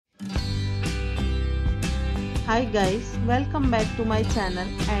Hi guys, welcome back to my channel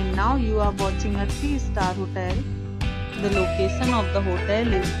and now you are watching a 3-star hotel. The location of the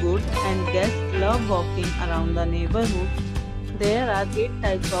hotel is good and guests love walking around the neighborhood. There are 8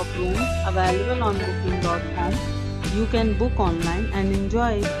 types of rooms available on booking.com. You can book online and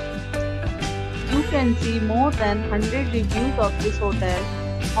enjoy it. You can see more than 100 reviews of this hotel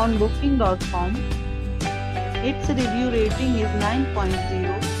on booking.com. Its review rating is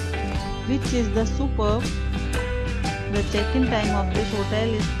 9.0, which is the superb. The check-in time of this hotel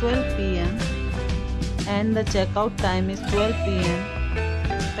is 12 p.m. and the check-out time is 12 p.m.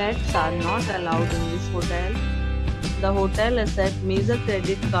 Pets are not allowed in this hotel. The hotel accepts major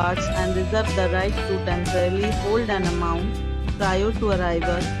credit cards and reserves the right to temporarily hold an amount prior to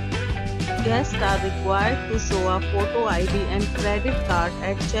arrival. Guests are required to show a photo ID and credit card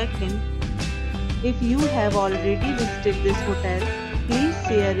at check-in. If you have already visited this hotel, please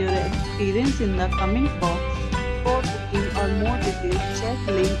share your experience in the comment box. For booking or more details, check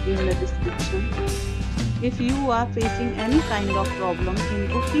link in the description. If you are facing any kind of problem in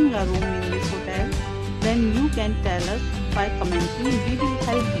booking a room in this hotel, then you can tell us by commenting. We will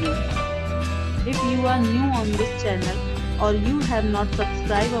help you. If you are new on this channel or you have not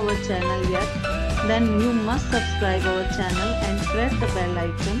subscribed our channel yet, then you must subscribe our channel and press the bell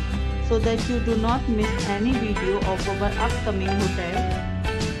icon so that you do not miss any video of our upcoming hotel.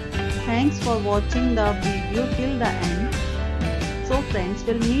 Thanks for watching the video till the end. So friends,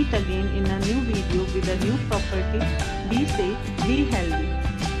 will meet again in a new video with a new property. Be safe, be healthy.